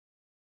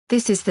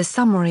This is the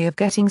summary of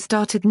Getting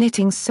Started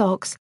Knitting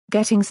Socks,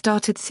 Getting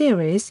Started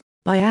Series,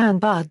 by Anne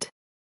Budd.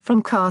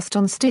 From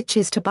cast-on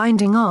stitches to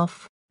binding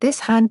off,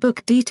 this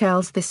handbook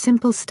details the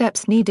simple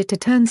steps needed to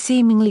turn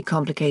seemingly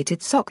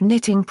complicated sock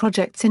knitting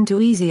projects into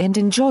easy and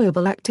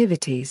enjoyable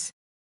activities.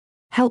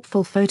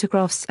 Helpful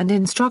photographs and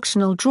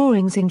instructional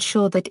drawings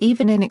ensure that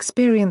even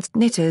inexperienced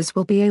knitters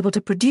will be able to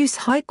produce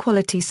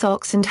high-quality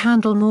socks and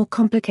handle more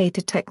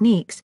complicated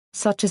techniques,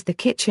 such as the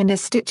Kitchener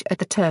stitch at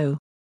the toe.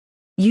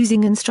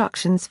 Using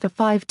instructions for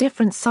 5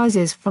 different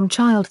sizes from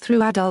child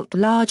through adult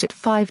large at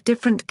 5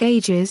 different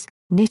gauges,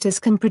 knitters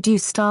can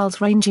produce styles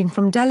ranging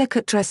from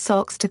delicate dress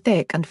socks to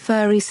thick and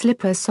furry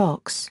slipper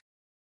socks.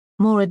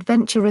 More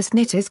adventurous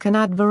knitters can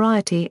add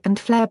variety and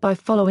flair by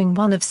following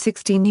one of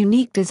 16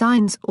 unique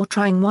designs or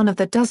trying one of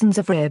the dozens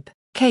of rib,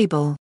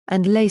 cable,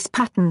 and lace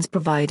patterns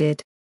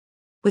provided.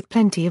 With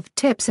plenty of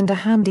tips and a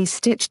handy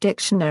stitch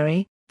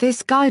dictionary,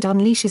 this guide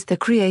unleashes the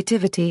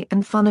creativity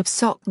and fun of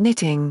sock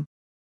knitting.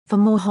 For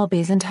more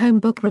hobbies and home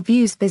book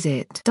reviews,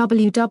 visit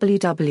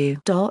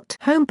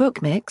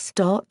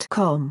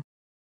www.homebookmix.com.